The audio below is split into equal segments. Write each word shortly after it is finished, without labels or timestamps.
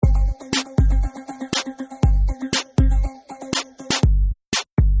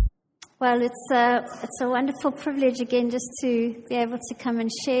Well, it's a wonderful privilege again just to be able to come and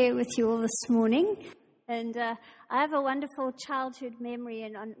share with you all this morning. And I have a wonderful childhood memory,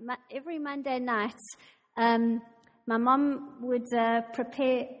 and on every Monday night, my mom would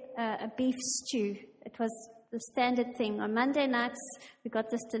prepare a beef stew. It was the standard thing. On Monday nights, we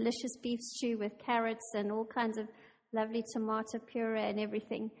got this delicious beef stew with carrots and all kinds of lovely tomato puree and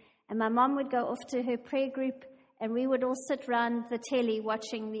everything. And my mom would go off to her prayer group, and we would all sit around the telly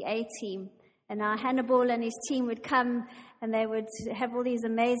watching the A-Team. And our Hannibal and his team would come, and they would have all these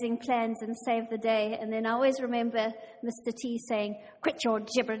amazing plans and save the day. And then I always remember Mr. T saying, "Quit your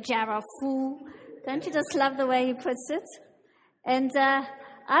jibber-jabber, fool." Don't you just love the way he puts it? And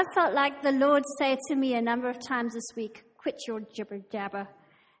I felt like the Lord said to me a number of times this week, "Quit your jibber-jabber."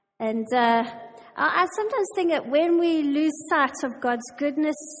 And I sometimes think that when we lose sight of God's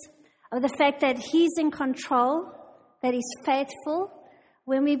goodness, of the fact that He's in control, that He's faithful,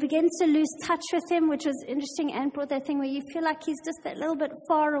 when we begin to lose touch with Him, which was interesting, Anne brought that thing where you feel like He's just that little bit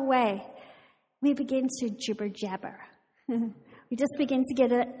far away, we begin to jibber-jabber. We just begin to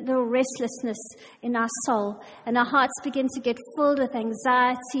get a little restlessness in our soul, and our hearts begin to get filled with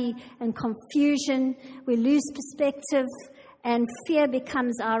anxiety and confusion. We lose perspective, and fear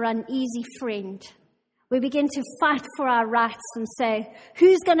becomes our uneasy friend. We begin to fight for our rights and say,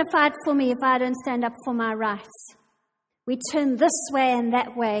 "Who's going to fight for me if I don't stand up for my rights?" We turn this way and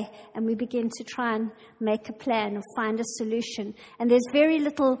that way, and we begin to try and make a plan or find a solution. And there's very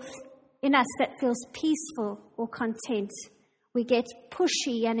little in us that feels peaceful or content. We get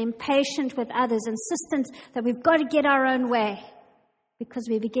pushy and impatient with others, insistent that we've got to get our own way because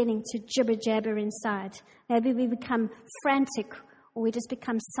we're beginning to jibber-jabber inside. Maybe we become frantic, or we just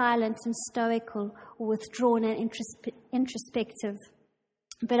become silent and stoical, or withdrawn and introspective.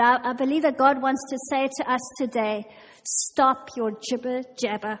 But I believe that God wants to say to us today, "Stop your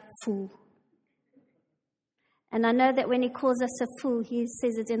jibber-jabber, fool." And I know that when He calls us a fool, He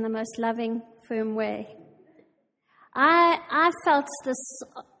says it in the most loving, firm way. I felt this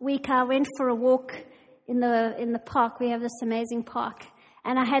week, I went for a walk in the park. We have this amazing park.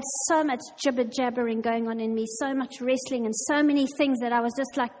 And I had so much jibber-jabbering going on in me, so much wrestling and so many things that I was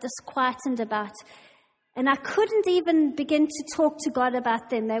just like disquieted about. And I couldn't even begin to talk to God about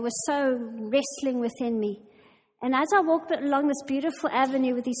them. They were so wrestling within me. And as I walked along this beautiful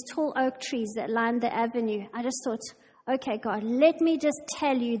avenue with these tall oak trees that lined the avenue, I just thought, "Okay, God, let me just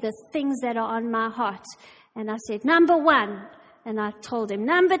tell you the things that are on my heart." And I said, "Number 1. And I told Him.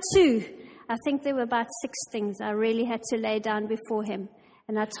 "Number 2. I think there were about 6 things I really had to lay down before Him.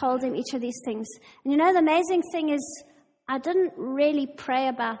 And I told Him each of these things. And you know, the amazing thing is, I didn't really pray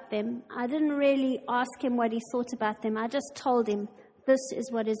about them. I didn't really ask Him what He thought about them. I just told Him, "This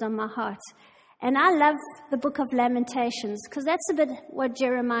is what is on my heart." And I love the book of Lamentations, because that's a bit what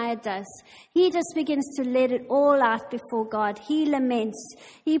Jeremiah does. He just begins to let it all out before God. He laments.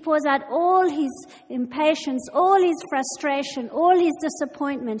 He pours out all his impatience, all his frustration, all his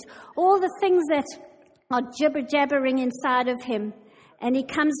disappointment, all the things that are jibber-jabbering inside of him. And he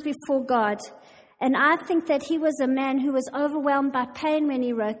comes before God. And I think that he was a man who was overwhelmed by pain when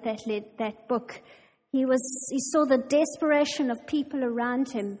he wrote that book. He saw the desperation of people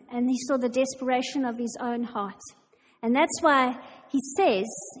around him, and he saw the desperation of his own heart. And that's why he says,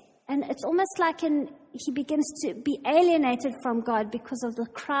 and it's almost like he begins to be alienated from God because of the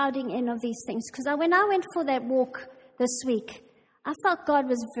crowding in of these things. Because when I went for that walk this week, I felt God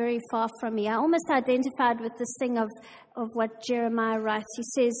was very far from me. I almost identified with this thing of what Jeremiah writes. He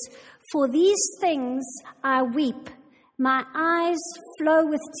says, "For these things I weep. My eyes flow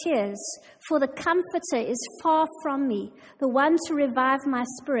with tears, for the Comforter is far from me, the one to revive my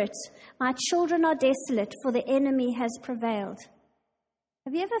spirit. My children are desolate, for the enemy has prevailed."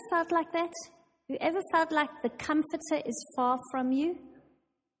 Have you ever felt like that? Have you ever felt like the Comforter is far from you?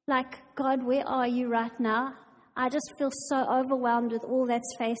 Like, "God, where are you right now? I just feel so overwhelmed with all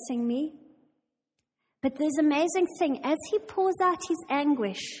that's facing me." But there's an amazing thing. As he pours out his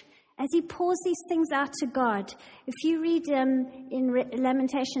anguish, as he pours these things out to God, if you read in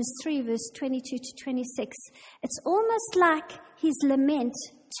Lamentations 3, verse 22 to 26, it's almost like his lament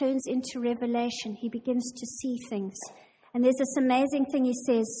turns into revelation. He begins to see things. And there's this amazing thing he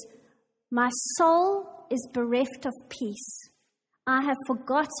says, "My soul is bereft of peace. I have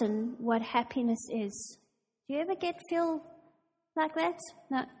forgotten what happiness is." Do you ever feel like that?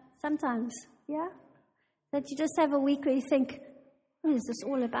 No, sometimes, yeah? That you just have a week where you think, "What is this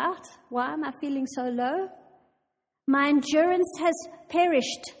all about? Why am I feeling so low? My endurance has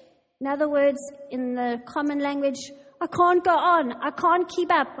perished." In other words, in the common language, "I can't go on. I can't keep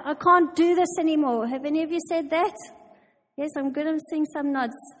up. I can't do this anymore." Have any of you said that? Yes, I'm good. I'm seeing some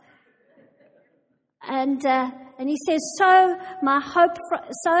nods. And he says, so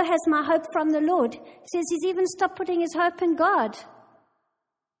has my hope from the Lord. He says he's even stopped putting his hope in God.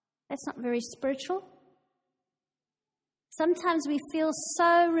 That's not very spiritual. Sometimes we feel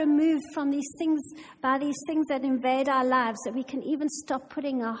so removed from these things, by these things that invade our lives, that we can even stop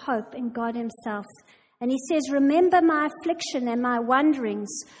putting our hope in God himself. And he says, remember my affliction and my wanderings,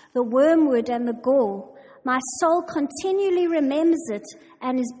 the wormwood and the gall. My soul continually remembers it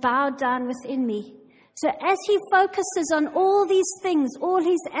and is bowed down within me. So as he focuses on all these things, all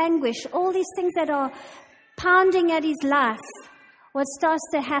his anguish, all these things that are pounding at his life, what starts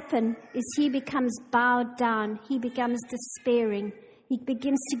to happen is he becomes bowed down. He becomes despairing. He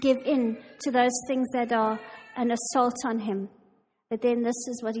begins to give in to those things that are an assault on him. But then this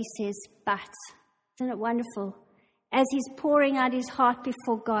is what he says, but. Isn't it wonderful? As he's pouring out his heart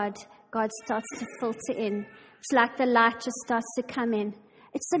before God, God starts to filter in. It's like the light just starts to come in.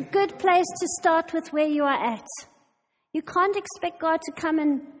 It's a good place to start with where you are at. You can't expect God to come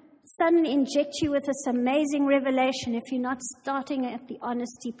and suddenly inject you with this amazing revelation if you're not starting at the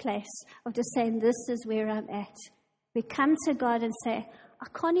honesty place of just saying, this is where I'm at. We come to God and say, I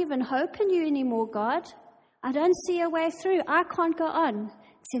can't even hope in you anymore, God. I don't see a way through. I can't go on.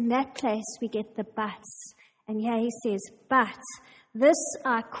 It's in that place we get the buts. And here he says, but this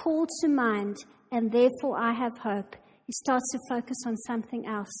I call to mind, and therefore I have hope. He starts to focus on something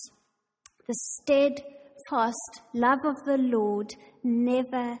else. The steadfast love of the Lord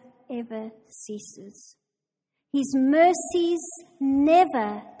never, ever ceases. His mercies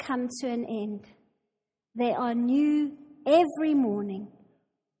never come to an end. They are new every morning.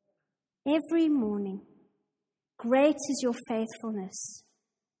 Every morning. Great is your faithfulness.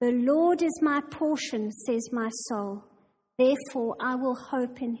 The Lord is my portion, says my soul. Therefore I will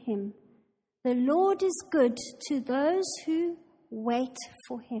hope in him. The Lord is good to those who wait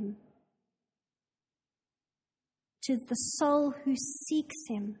for him, to the soul who seeks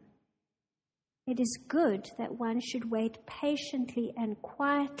him. It is good that one should wait patiently and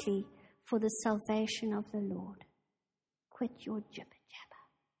quietly for the salvation of the Lord. Quit your jibber-jabber.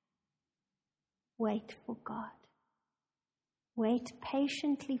 Wait for God. Wait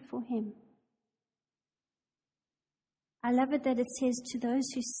patiently for him. I love it that it says to those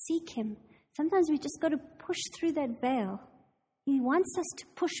who seek him. Sometimes we just got to push through that veil. He wants us to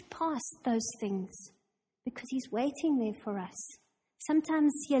push past those things because he's waiting there for us.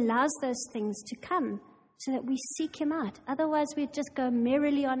 Sometimes he allows those things to come so that we seek him out. Otherwise, we'd just go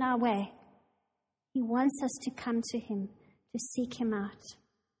merrily on our way. He wants us to come to him, to seek him out.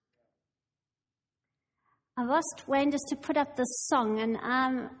 I've asked Wayne just to put up this song, and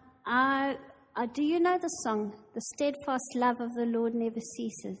do you know the song? The steadfast love of the Lord never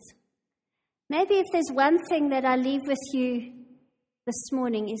ceases. Maybe if there's one thing that I leave with you this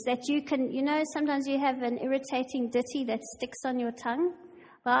morning is that you can, sometimes you have an irritating ditty that sticks on your tongue.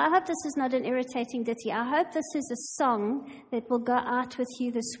 Well, I hope this is not an irritating ditty. I hope this is a song that will go out with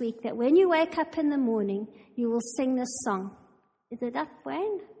you this week, that when you wake up in the morning, you will sing this song. Is it up,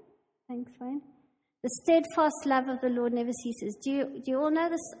 Wayne? Thanks, Wayne. The steadfast love of the Lord never ceases. Do you all know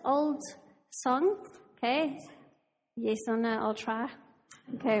this old song? Okay. Yes or no? I'll try.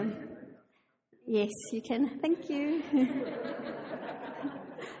 Okay. Yes, you can. Thank you.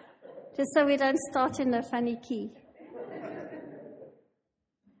 Just so we don't start in a funny key.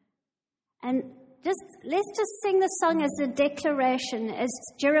 And let's just sing the song as a declaration, as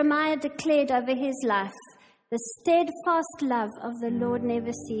Jeremiah declared over his life. The steadfast love of the Lord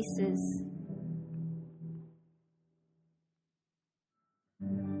never ceases.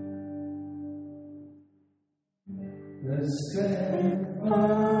 The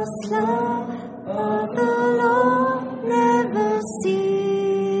steadfast love of the Lord never ceases.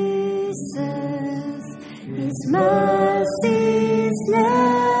 His mercies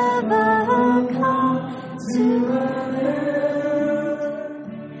never come to an end.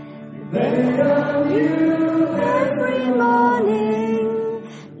 They are new every morning,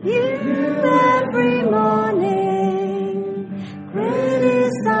 new every morning. Great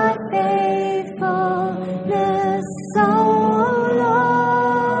is thy faithfulness, O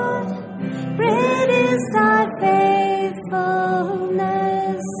Lord. Great is thy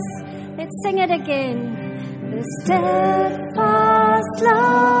faithfulness. Let's sing it again. The steadfast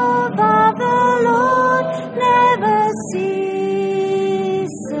love of the Lord never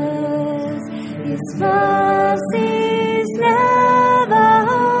ceases. His mercies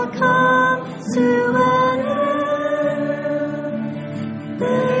never come to an end.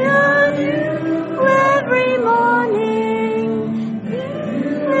 They are new every morning,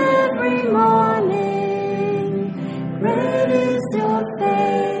 new every morning. Great is your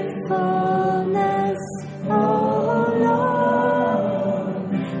faithfulness,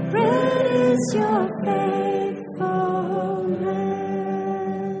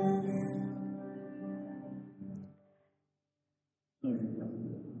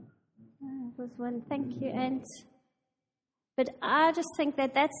 one. Thank you, Ant. But I just think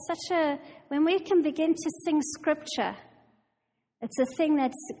that that's when we can begin to sing scripture, it's a thing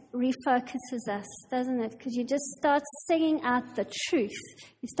that refocuses us, doesn't it? Because you just start singing out the truth.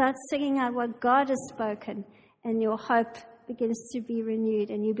 You start singing out what God has spoken, and your hope begins to be renewed,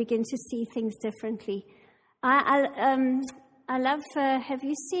 and you begin to see things differently. I love, have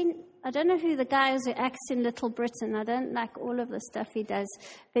you seen, I don't know who the guy is who acts in Little Britain. I don't like all of the stuff he does,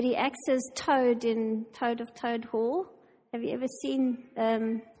 but he acts as Toad in Toad of Toad Hall. Have you ever seen,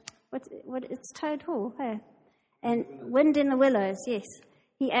 it's Toad Hall, hey? And Wind in the Willows, yes.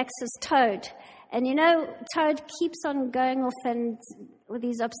 He acts as Toad. And you know, Toad keeps on going off and with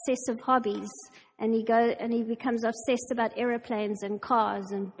these obsessive hobbies. And he becomes obsessed about aeroplanes and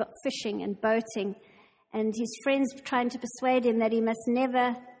cars and fishing and boating. And his friends trying to persuade him that he must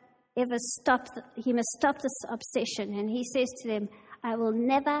never, ever stop. He must stop this obsession. And he says to them, I will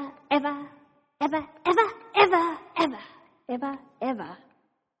never, ever, ever, ever, ever, ever, ever, ever,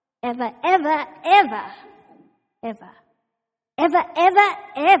 ever, ever, ever, ever, ever, ever,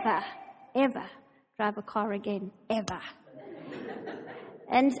 ever, ever drive a car again, ever.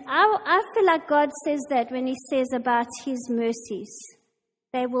 And I feel like God says that when he says about his mercies.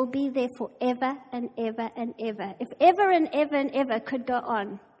 They will be there forever and ever and ever. If ever and ever and ever could go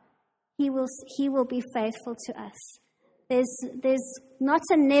on, he will be faithful to us. There's not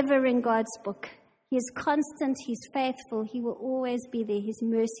a never in God's book. He is constant, he's faithful, he will always be there. His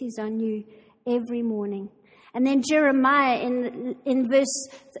mercies are new every morning. And then Jeremiah in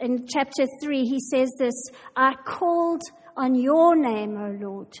chapter 3, he says this, I called on your name, O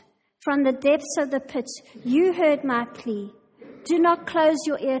Lord. From the depths of the pit, you heard my plea. Do not close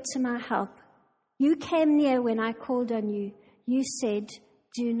your ear to my help. You came near when I called on you. You said,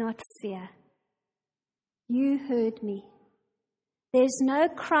 do not fear. You heard me. There's no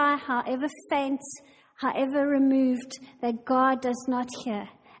cry, however faint, however removed, that God does not hear.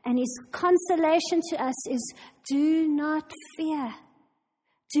 And his consolation to us is, do not fear.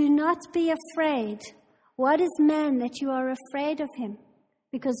 Do not be afraid. What is man that you are afraid of him?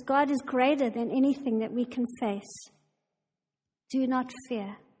 Because God is greater than anything that we can face. Do not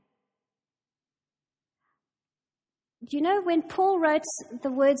fear. Do you know when Paul wrote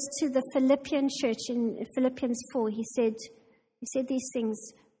the words to the Philippian church in Philippians 4, he said these things.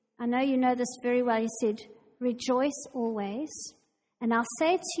 I know you know this very well. He said, rejoice always. And I'll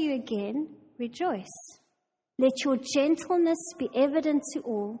say to you again, rejoice. Let your gentleness be evident to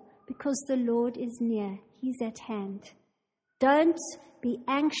all, because the Lord is near. He's at hand. Don't be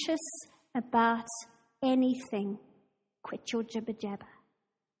anxious about anything. Quit your jibber-jabber.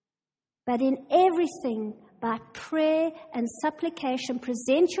 But in everything, by prayer and supplication,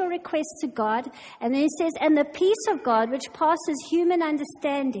 present your requests to God. And then he says, and the peace of God, which passes human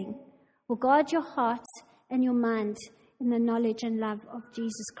understanding, will guard your heart and your mind in the knowledge and love of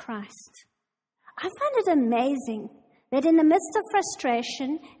Jesus Christ. I find it amazing that in the midst of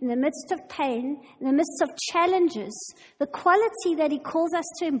frustration, in the midst of pain, in the midst of challenges, the quality that he calls us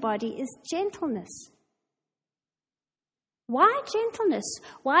to embody is gentleness. Why gentleness?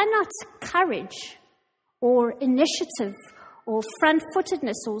 Why not courage or initiative or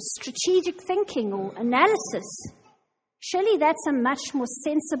front-footedness or strategic thinking or analysis? Surely that's a much more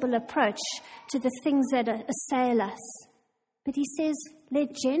sensible approach to the things that assail us. But he says,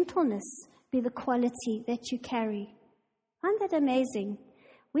 let gentleness be the quality that you carry. Isn't that amazing?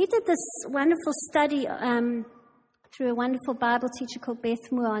 We did this wonderful study through a wonderful Bible teacher called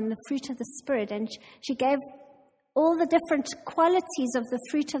Beth Moore on the fruit of the Spirit, and she gave all the different qualities of the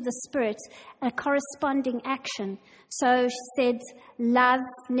fruit of the Spirit a corresponding action. So she said, love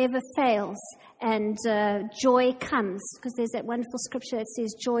never fails, and joy comes, because there's that wonderful scripture that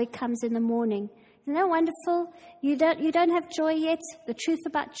says joy comes in the morning. Isn't that wonderful? You don't have joy yet? The truth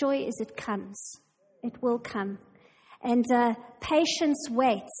about joy is it comes. It will come. And patience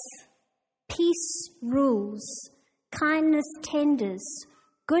waits. Peace rules. Kindness tenders.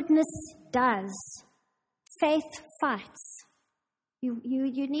 Goodness does. Faith fights.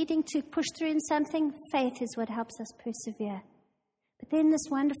 You're needing to push through in something. Faith is what helps us persevere. But then this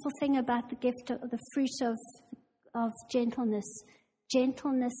wonderful thing about the gift of the fruit of gentleness.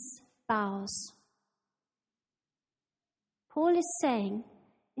 Gentleness bows. Paul is saying,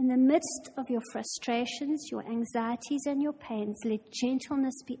 in the midst of your frustrations, your anxieties, and your pains, let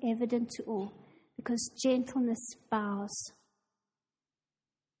gentleness be evident to all, because gentleness bows.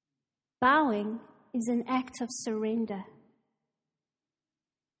 Bowing is an act of surrender.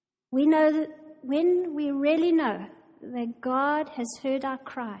 We know that when we really know that God has heard our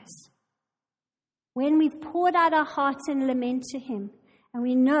cries, when we've poured out our hearts in lament to Him, And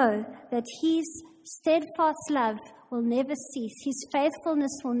we know that His steadfast love will never cease. His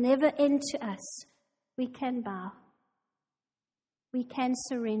faithfulness will never end to us. We can bow. We can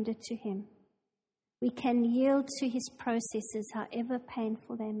surrender to Him. We can yield to His processes, however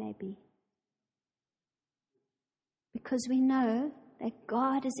painful they may be. Because we know that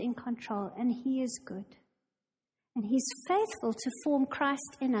God is in control and He is good. And He's faithful to form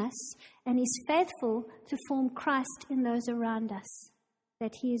Christ in us, and He's faithful to form Christ in those around us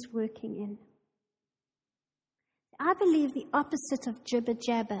that He is working in. I believe the opposite of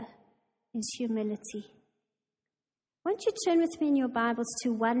jibber-jabber is humility. Won't you turn with me in your Bibles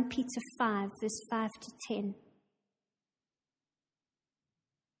to 1 Peter 5, verse 5 to 10.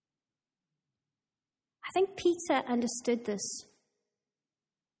 I think Peter understood this.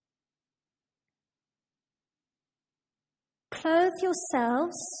 Clothe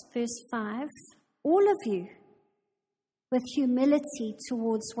yourselves, verse 5, all of you, with humility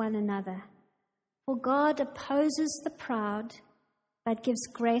towards one another. For God opposes the proud, but gives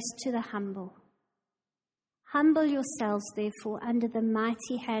grace to the humble. Humble yourselves, therefore, under the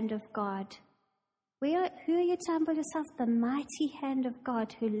mighty hand of God. Who are you to humble yourself? The mighty hand of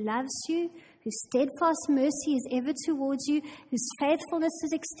God, who loves you, whose steadfast mercy is ever towards you, whose faithfulness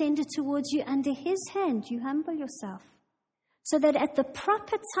is extended towards you. Under His hand, you humble yourself. So that at the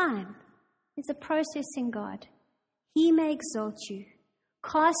proper time, it's a process in God, He may exalt you,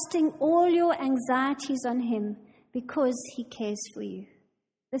 casting all your anxieties on Him because He cares for you.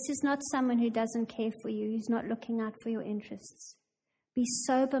 This is not someone who doesn't care for you, who's not looking out for your interests. Be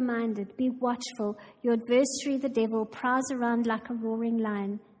sober-minded, be watchful. Your adversary, the devil, prowls around like a roaring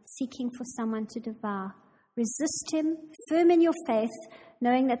lion, seeking for someone to devour. Resist him, firm in your faith,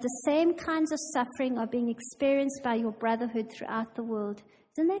 knowing that the same kinds of suffering are being experienced by your brotherhood throughout the world.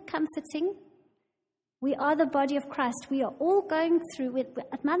 Isn't that comforting? We are the body of Christ. We are all going through it.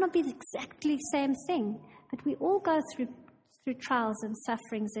 It might not be exactly the same thing, but we all go through trials and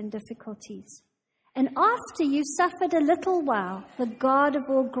sufferings and difficulties. And after you've suffered a little while, the God of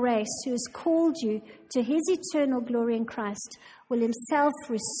all grace, who has called you to His eternal glory in Christ, will Himself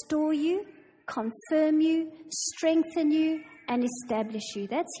restore you, confirm you, strengthen you, and establish you.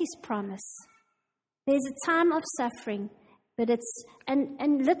 That's His promise. There's a time of suffering, but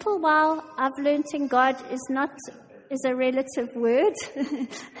and little while, I've learned in God is a relative word.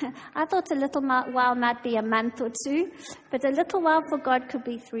 I thought a little while might be a month or two, but a little while for God could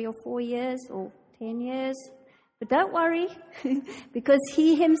be 3 or 4 years or 10 years. But don't worry, because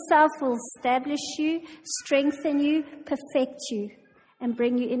He Himself will establish you, strengthen you, perfect you, and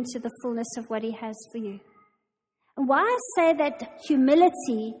bring you into the fullness of what He has for you. And why I say that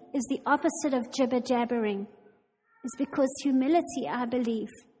humility is the opposite of jibber-jabbering is because humility, I believe,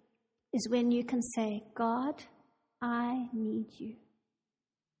 is when you can say, God, I need you.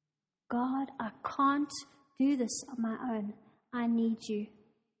 God, I can't do this on my own. I need you.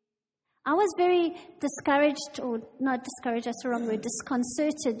 I was very discouraged, or not discouraged, that's the wrong word,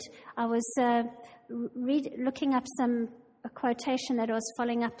 disconcerted. I was looking up a quotation that I was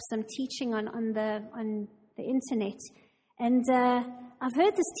following up some teaching on the internet. And I've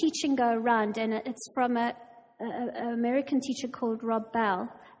heard this teaching go around, and it's from an American teacher called Rob Bell.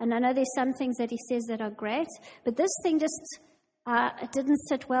 And I know there's some things that he says that are great, but this thing just it didn't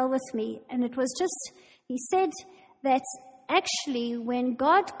sit well with me. And it was just, he said that actually when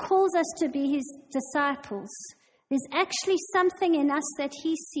God calls us to be His disciples, there's actually something in us that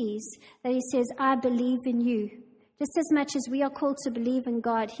He sees, that He says, I believe in you. Just as much as we are called to believe in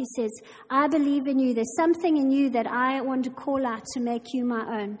God, He says, I believe in you. There's something in you that I want to call out to make you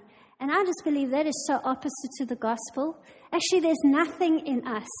my own. And I just believe that is so opposite to the gospel. Actually, there's nothing in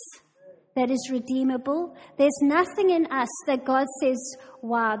us that is redeemable. There's nothing in us that God says,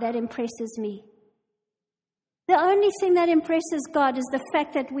 wow, that impresses me. The only thing that impresses God is the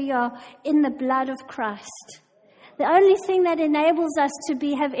fact that we are in the blood of Christ. The only thing that enables us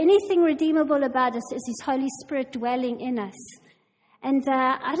to have anything redeemable about us is His Holy Spirit dwelling in us. And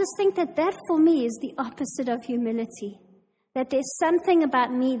I just think that for me is the opposite of humility. That there's something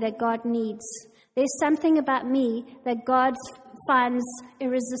about me that God needs. There's something about me that God finds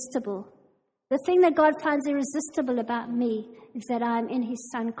irresistible. The thing that God finds irresistible about me is that I'm in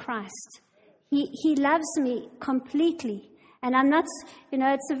His Son Christ. He loves me completely. And I'm not,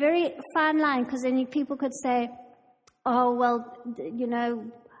 it's a very fine line, because then people could say, oh, well,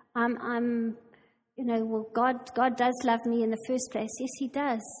 well, God does love me in the first place. Yes, He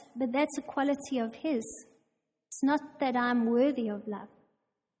does. But that's a quality of His. It's not that I'm worthy of love.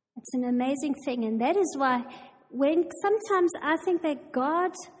 It's an amazing thing. And that is why when sometimes I think that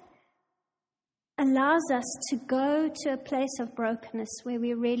God allows us to go to a place of brokenness where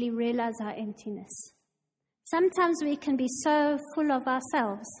we really realize our emptiness. Sometimes we can be so full of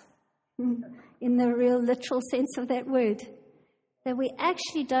ourselves, in the real literal sense of that word, that we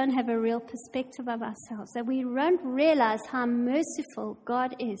actually don't have a real perspective of ourselves, that we don't realize how merciful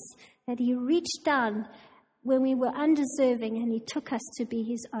God is, that He reached down when we were undeserving and He took us to be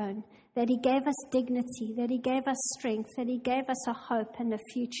His own, that He gave us dignity, that He gave us strength, that He gave us a hope and a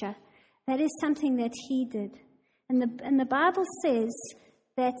future. That is something that He did. And the Bible says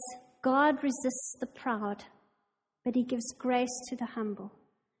that God resists the proud, but He gives grace to the humble.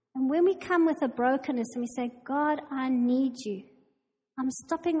 And when we come with a brokenness and we say, God, I need you. I'm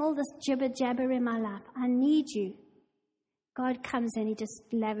stopping all this jibber-jabber in my life. I need you. God comes and He just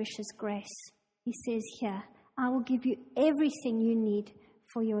lavishes grace. He says, here, I will give you everything you need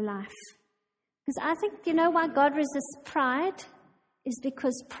for your life. Because I think, you know why God resists pride? Is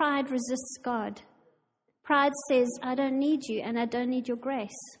because pride resists God. Pride says, I don't need you and I don't need your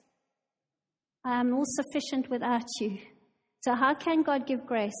grace. I am all sufficient without you. So how can God give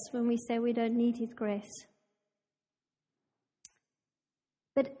grace when we say we don't need His grace?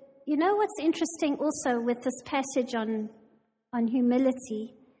 But you know what's interesting also with this passage on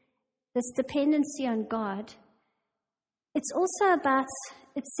humility, this dependency on God? It's also about,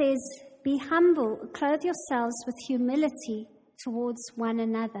 it says, be humble, clothe yourselves with humility towards one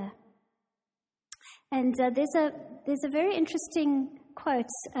another. And there's a very interesting quote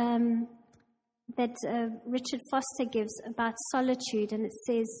that Richard Foster gives about solitude, and it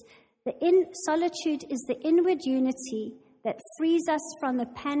says, solitude is the inward unity that frees us from the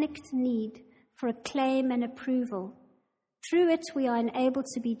panicked need for acclaim and approval. Through it, we are enabled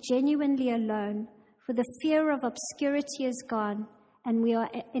to be genuinely alone, for the fear of obscurity is gone, and we are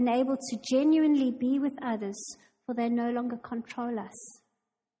enabled to genuinely be with others, for they no longer control us.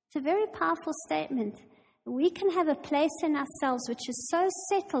 It's a very powerful statement. We can have a place in ourselves which is so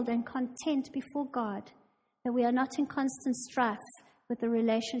settled and content before God that we are not in constant strife with the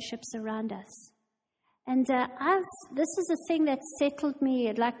relationships around us. And this is a thing that settled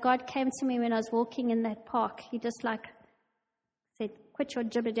me. Like God came to me when I was walking in that park. He just said, quit your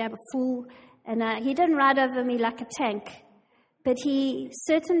jibber-jabber, fool. And He didn't ride over me like a tank. But He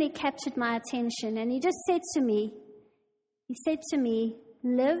certainly captured my attention. And He just said to me,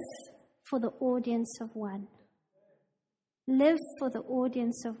 live for the audience of one. Live for the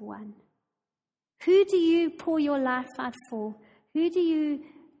audience of one. Who do you pour your life out for? Who do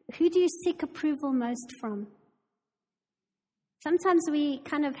you seek approval most from? Sometimes we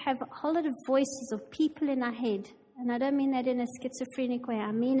kind of have a whole lot of voices of people in our head. And I don't mean that in a schizophrenic way.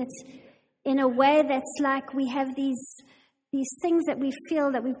 I mean it in a way that's like we have these things that we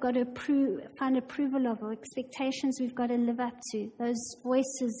feel that we've got to find approval of, or expectations we've got to live up to, those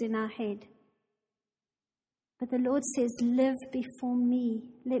voices in our head. But the Lord says, live before me.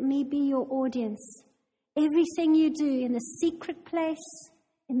 Let me be your audience. Everything you do in the secret place,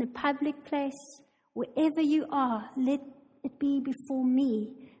 in the public place, wherever you are, let it be before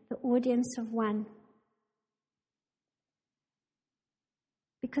me, the audience of one.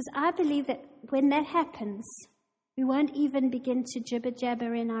 Because I believe that when that happens, we won't even begin to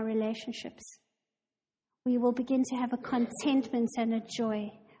jibber-jabber in our relationships. We will begin to have a contentment and a joy.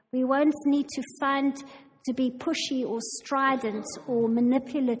 We won't need to be pushy or strident or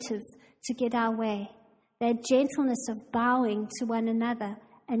manipulative to get our way. That gentleness of bowing to one another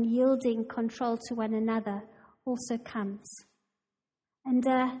and yielding control to one another also comes. And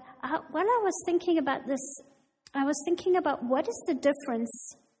while I was thinking about this, I was thinking about what is the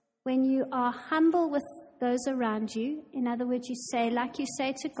difference when you are humble with those around you. In other words, you say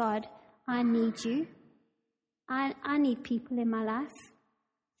to God, I need you. I need people in my life.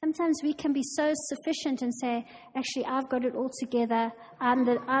 Sometimes we can be so sufficient and say, actually, I've got it all together. I'm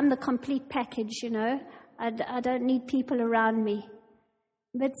the complete package, I don't need people around me.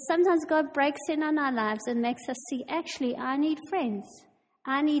 But sometimes God breaks in on our lives and makes us see, actually, I need friends.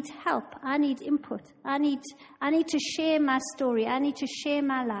 I need help. I need input. I need to share my story. I need to share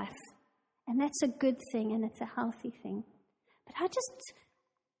my life. And that's a good thing, and it's a healthy thing. But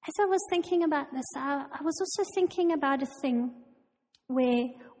as I was thinking about this, I was also thinking about a thing where,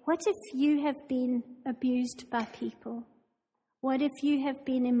 what if you have been abused by people? What if you have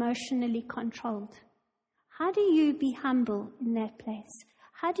been emotionally controlled? How do you be humble in that place?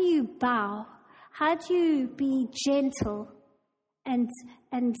 How do you bow? How do you be gentle and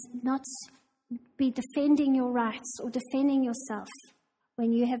not be defending your rights or defending yourself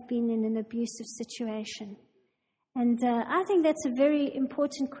when you have been in an abusive situation? And I think that's a very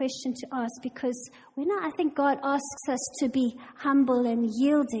important question to ask, because when I think God asks us to be humble and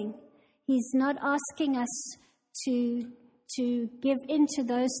yielding, He's not asking us to give into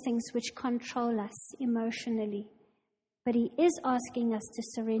those things which control us emotionally. But He is asking us to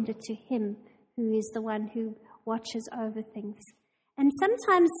surrender to Him, who is the one who watches over things. And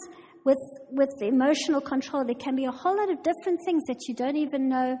sometimes with the emotional control, there can be a whole lot of different things that you don't even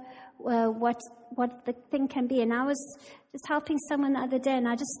know what the thing can be. And I was just helping someone the other day, and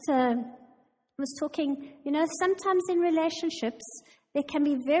I just was talking, sometimes in relationships, there can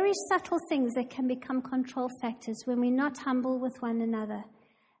be very subtle things that can become control factors when we're not humble with one another.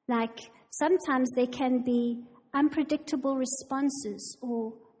 Like sometimes there can be unpredictable responses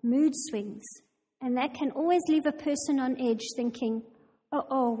or mood swings, and that can always leave a person on edge thinking,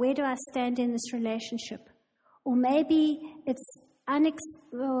 where do I stand in this relationship? Or maybe it's what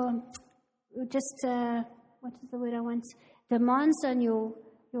is the word I want? Demands on your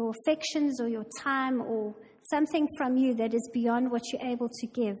affections or your time or something from you that is beyond what you're able to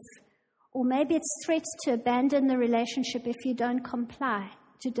give. Or maybe it's threats to abandon the relationship if you don't comply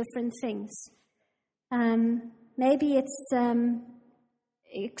to different things. Maybe it's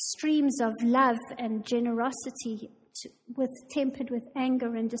extremes of love and generosity tempered with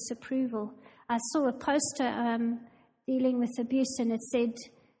anger and disapproval. I saw a poster dealing with abuse, and it said,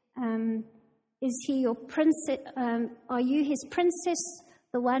 is he your princess? Are you his princess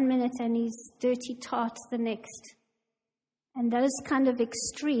the one minute and his dirty tart the next? And those kind of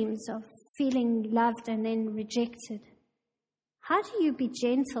extremes of feeling loved and then rejected. How do you be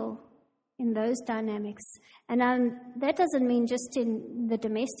gentle in those dynamics? And that doesn't mean just in the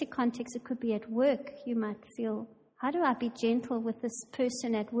domestic context. It could be at work. You might feel, how do I be gentle with this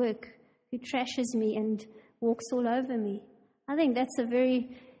person at work who trashes me and walks all over me? I think that's a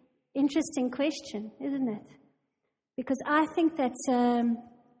very interesting question, isn't it? Because I think that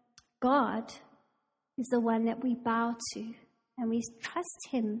God is the one that we bow to, and we trust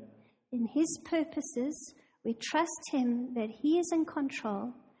Him in His purposes. We trust Him that He is in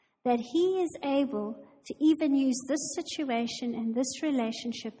control, that He is able to even use this situation and this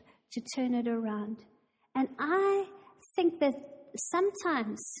relationship to turn it around. And I think that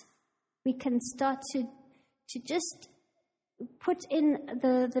sometimes we can start to just put in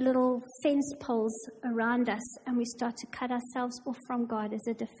the little fence poles around us, and we start to cut ourselves off from God as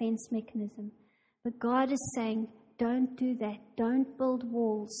a defense mechanism. But God is saying, don't do that. Don't build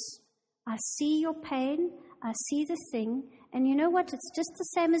walls. I see your pain. I see the thing. And you know what? It's just the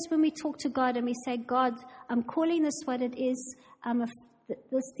same as when we talk to God and we say, God, I'm calling this what it is.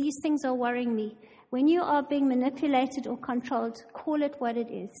 These things are worrying me. When you are being manipulated or controlled, call it what it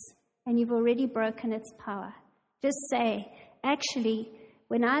is. And you've already broken its power. Just say, actually,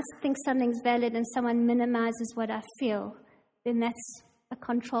 when I think something's valid and someone minimizes what I feel, then that's a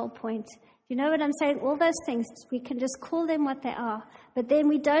control point. You know what I'm saying? All those things, we can just call them what they are. But then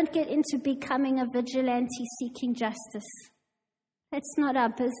we don't get into becoming a vigilante seeking justice. That's not our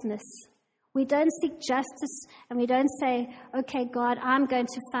business. We don't seek justice, and we don't say, okay, God, I'm going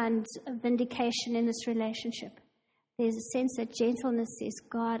to find a vindication in this relationship. There's a sense that gentleness says,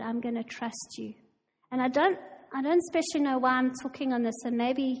 God, I'm going to trust you. And I don't especially know why I'm talking on this, and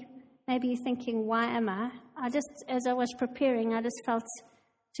maybe you're thinking, why am I? As I was preparing, I just felt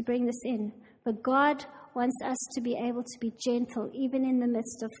to bring this in. But God wants us to be able to be gentle, even in the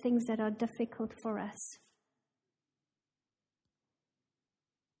midst of things that are difficult for us.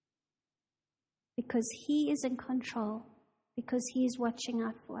 Because He is in control, because He is watching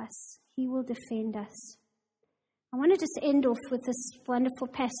out for us. He will defend us. I want to just end off with this wonderful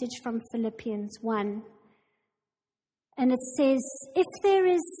passage from Philippians 1. And it says, if there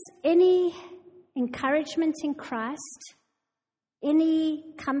is any encouragement in Christ, any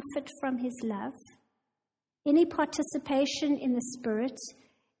comfort from His love, any participation in the Spirit,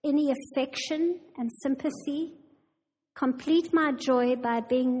 any affection and sympathy, complete my joy by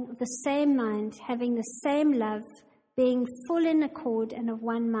being of the same mind, having the same love, being full in accord and of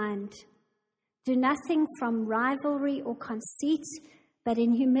one mind. Do nothing from rivalry or conceit, but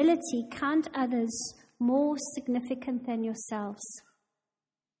in humility count others more significant than yourselves.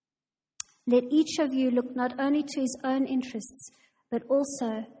 Let each of you look not only to his own interests, but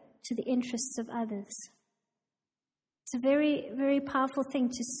also to the interests of others. It's a very, very powerful thing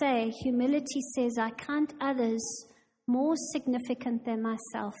to say. Humility says, I count others more significant than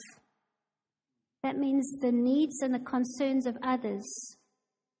myself. That means the needs and the concerns of others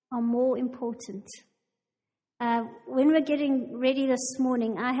are more important. When we're getting ready this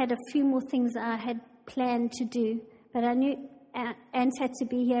morning, I had a few more things I had planned to do, but I knew Ant had to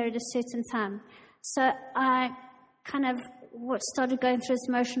be here at a certain time. So I kind of started going through this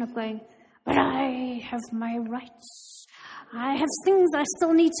motion of going, but I have my rights. I have things I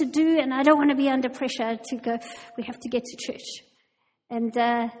still need to do, and I don't want to be under pressure to go. We have to get to church. And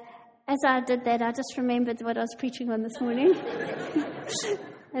as I did that, I just remembered what I was preaching on this morning.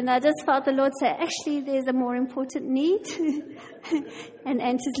 And I just felt the Lord say, actually, there's a more important need. And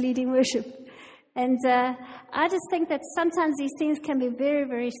Ant is leading worship. And I just think that sometimes these things can be very,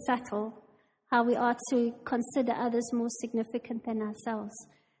 very subtle, how we are to consider others more significant than ourselves.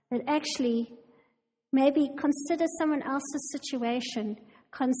 That actually, maybe consider someone else's situation,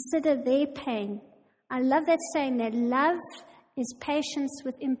 consider their pain. I love that saying that love is patience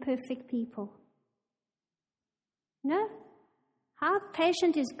with imperfect people. No? How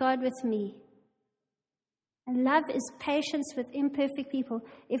patient is God with me? And love is patience with imperfect people.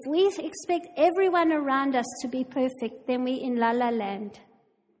 If we expect everyone around us to be perfect, then we're in la la land.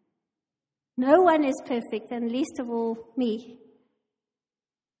 No one is perfect, and least of all me.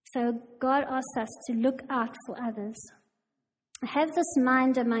 So God asks us to look out for others. Have this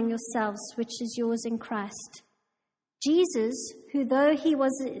mind among yourselves, which is yours in Christ. Jesus, who though he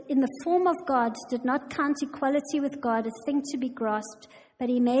was in the form of God, did not count equality with God a thing to be grasped, but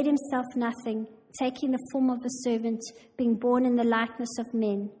he made himself nothing, taking the form of a servant, being born in the likeness of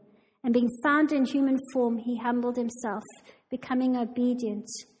men. And being found in human form, he humbled himself, becoming obedient,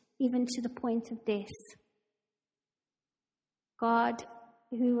 even to the point of death. God,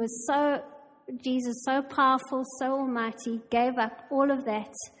 who was Jesus, so powerful, so almighty, gave up all of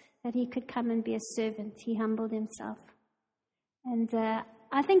that he could come and be a servant. He humbled himself. And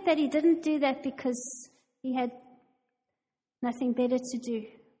I think that he didn't do that because he had nothing better to do.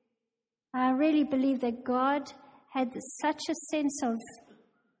 I really believe that God had such a sense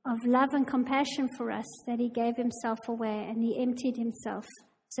of love and compassion for us that he gave himself away and he emptied himself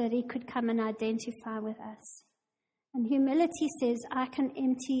so that he could come and identify with us. And humility says, I can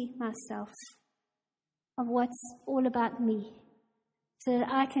empty myself of what's all about me so that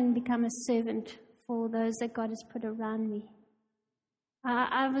I can become a servant for those that God has put around me.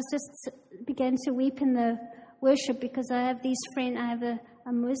 I was just began to weep in the worship because I have these friends. I have a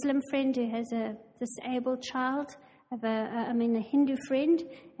Muslim friend who has a disabled child. I have a Hindu friend,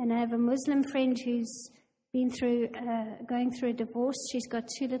 and I have a Muslim friend who's been going through a divorce. She's got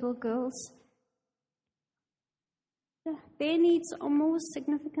 2 little girls. Their needs are more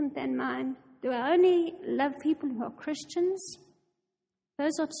significant than mine. Do I only love people who are Christians?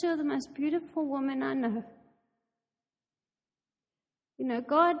 Those are 2 of the most beautiful women I know. You know,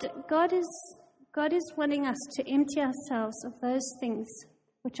 God is wanting us to empty ourselves of those things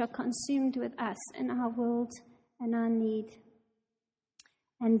which are consumed with us in our world and our need.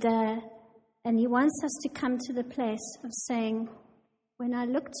 And he wants us to come to the place of saying, when I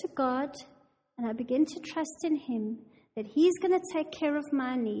look to God and I begin to trust in him, that he's going to take care of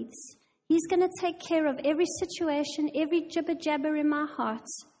my needs. He's going to take care of every situation, every jibber-jabber in my heart.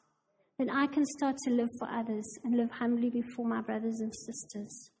 Then I can start to live for others and live humbly before my brothers and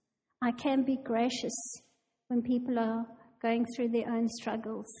sisters. I can be gracious when people are going through their own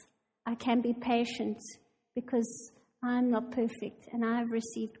struggles. I can be patient because I'm not perfect and I have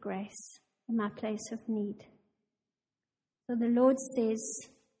received grace in my place of need. So the Lord says,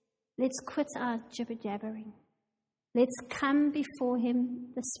 let's quit our jibber-jabbering. Let's come before him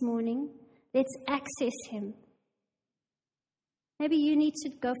this morning. Let's access him. Maybe you need to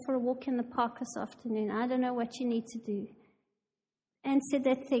go for a walk in the park this afternoon. I don't know what you need to do. Answer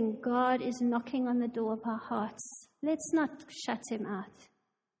that thing. God is knocking on the door of our hearts. Let's not shut him out.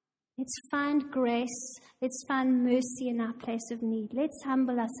 Let's find grace. Let's find mercy in our place of need. Let's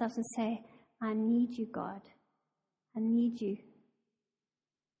humble ourselves and say, I need you, God. I need you.